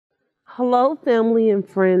Hello, family and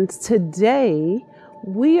friends. Today,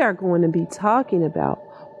 we are going to be talking about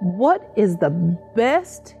what is the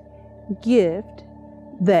best gift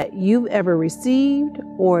that you've ever received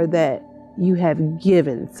or that you have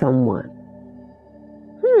given someone.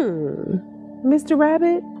 Mr.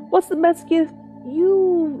 Rabbit, what's the best gift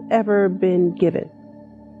you've ever been given?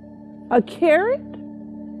 A carrot?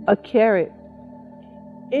 A carrot.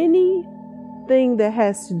 Anything that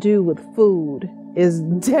has to do with food is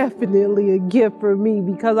definitely a gift for me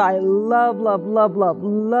because I love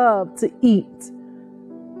to eat.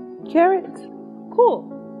 Carrots? Cool.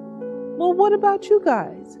 Well, what about you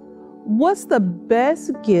guys? What's the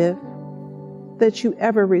best gift that you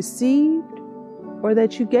ever received or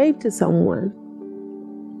that you gave to someone?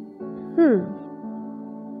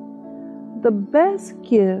 The best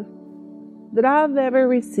gift that I've ever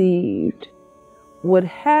received would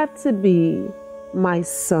have to be my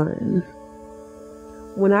son.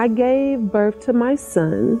 When I gave birth to my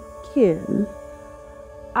son, Ken,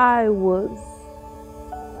 I was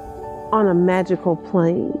on a magical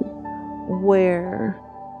plane where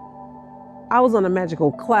I was on a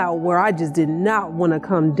magical cloud where I just did not want to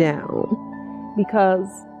come down because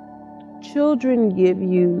children give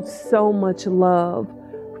you so much love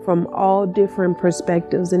from all different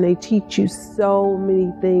perspectives, and they teach you so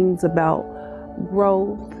many things about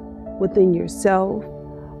growth within yourself,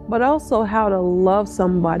 but also how to love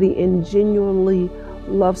somebody and genuinely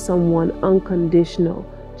love someone unconditional,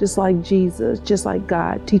 just like Jesus, just like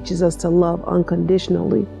God teaches us to love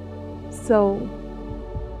unconditionally. So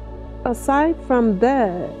aside from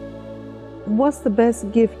that, what's the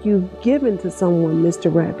best gift you've given to someone,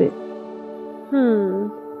 Mr. Rabbit?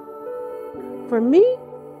 For me,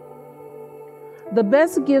 the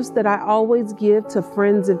best gifts that I always give to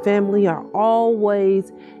friends and family are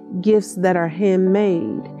always gifts that are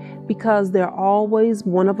handmade because they're always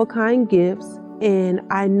one-of-a-kind gifts. And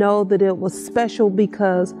I know that it was special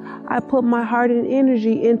because I put my heart and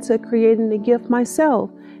energy into creating the gift myself.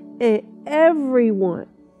 And everyone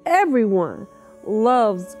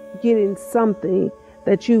loves getting something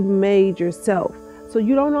that you've made yourself. So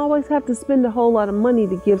you don't always have to spend a whole lot of money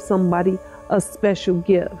to give somebody a special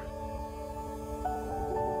gift.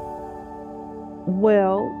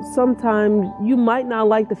 Well, sometimes you might not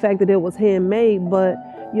like the fact that it was handmade, but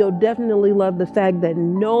you'll definitely love the fact that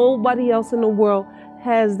nobody else in the world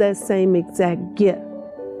has that same exact gift.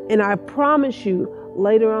 And I promise you,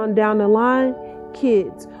 later on down the line,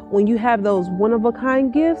 kids, when you have those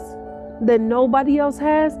one-of-a-kind gifts that nobody else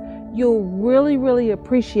has, you'll really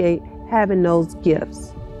appreciate having those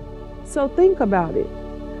gifts. So think about it.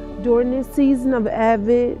 During this season of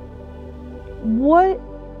Advent, what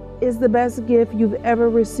is the best gift you've ever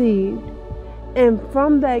received? And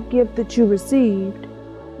from that gift that you received,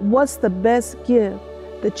 what's the best gift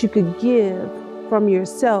that you could give from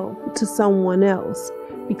yourself to someone else?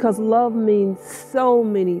 Because love means so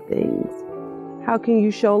many things. How can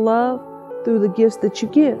you show love? Through the gifts that you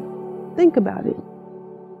give. Think about it.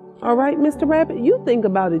 All right, Mr. Rabbit, you think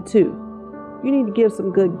about it too. You need to give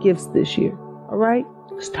some good gifts this year. All right?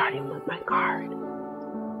 Starting with my card.